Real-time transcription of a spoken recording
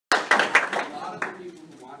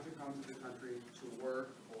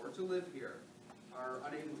to live here are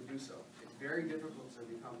unable to do so. It's very difficult to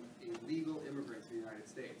become a legal immigrant to the United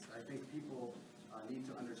States. I think people need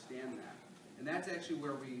to understand that. And that's actually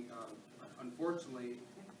where we, unfortunately,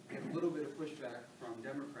 get a little bit of pushback from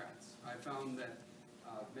Democrats. I found that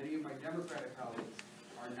many of my Democratic colleagues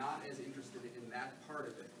are not as interested in that part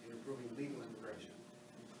of it, in improving legal immigration.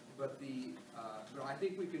 But I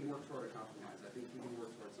think we can work toward a compromise. I think we can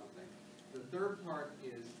work toward something. The third part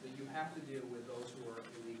is that you have to deal with those who are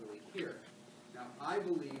illegally here. Now, I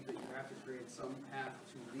believe that you have to create some path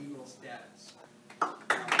to legal status.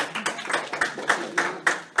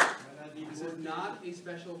 This is not a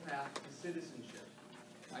special path to citizenship.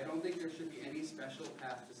 I don't think there should be any special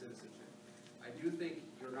path to citizenship. I do think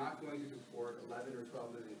you're not going to deport 11 or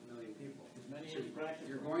 12 million people. So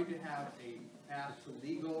you're going to have a path to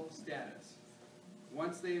legal status.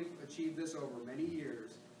 Once they've achieved this over many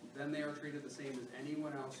years, then they are treated the same as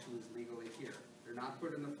anyone else who is legally here. They're not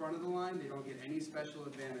put in the front of the line. They don't get any special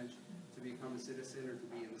advantage to become a citizen or to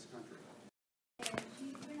be in this country.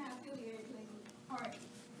 We're not affiliated with any party,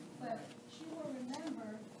 but she will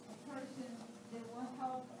remember a person that will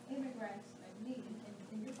help immigrants like me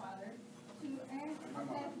and your father to earn a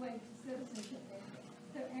pathway to citizenship.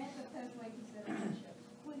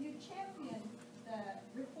 Will you champion the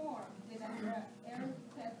reform that earn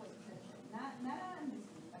pathway to citizenship? Not on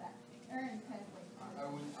this, but earn pathway.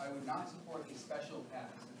 I would not support a special path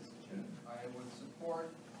to citizenship. I would support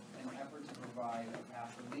an effort to provide a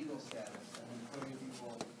path to legal status and putting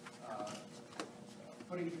people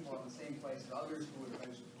in the same place as others who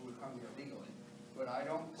would come here legally. But I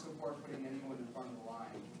don't support putting anyone in front of the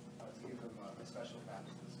line to give them a special path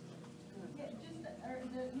to citizenship. Yeah, just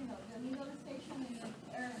the legalization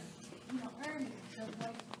and the earning the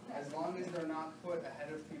right. As long as they're not put ahead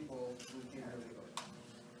of people who came here legally.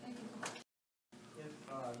 Thank you.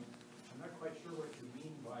 I'm not quite sure what you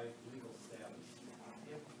mean by legal status.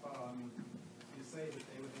 If you say that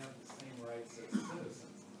they would have the same rights as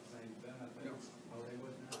citizens, the same benefits, no, they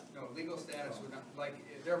would not. No, legal status would not. Like,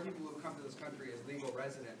 if there are people who come to this country as legal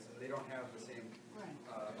residents and they don't have the same.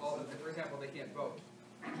 For example, they can't vote.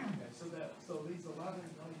 Okay, so these 11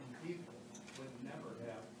 million people would never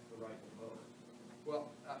have the right to vote.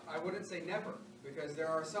 Well, I wouldn't say never, because there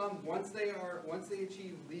are some. Once they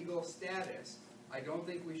achieve legal status, I don't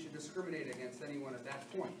think we should discriminate against anyone at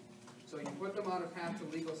that point. So you put them on a path to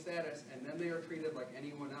legal status, and then they are treated like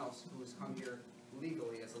anyone else who has come here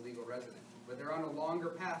legally as a legal resident. But they're on a longer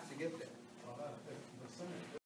path to get there. Well, about a percentage